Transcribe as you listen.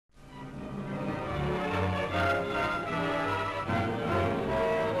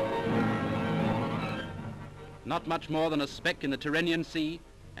not much more than a speck in the Tyrrhenian Sea,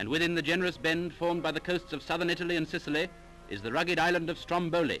 and within the generous bend formed by the coasts of southern Italy and Sicily, is the rugged island of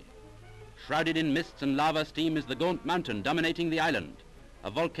Stromboli. Shrouded in mists and lava steam is the gaunt mountain dominating the island, a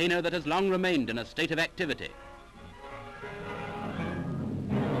volcano that has long remained in a state of activity.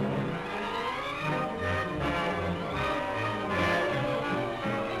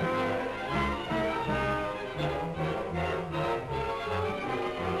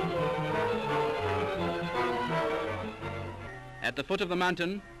 At the foot of the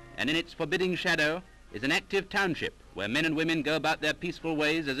mountain, and in its forbidding shadow, is an active township where men and women go about their peaceful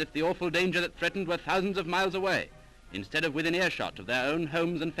ways as if the awful danger that threatened were thousands of miles away, instead of within earshot of their own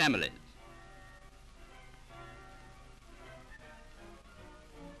homes and families.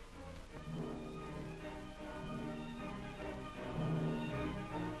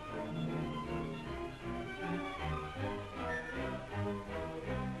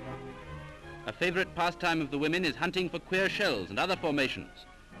 A favorite pastime of the women is hunting for queer shells and other formations,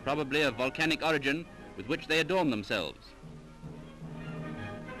 probably of volcanic origin, with which they adorn themselves.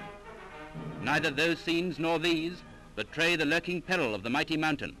 Neither those scenes nor these betray the lurking peril of the mighty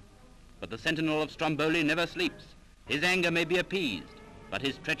mountain. But the sentinel of Stromboli never sleeps. His anger may be appeased, but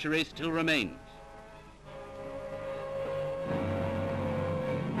his treachery still remains.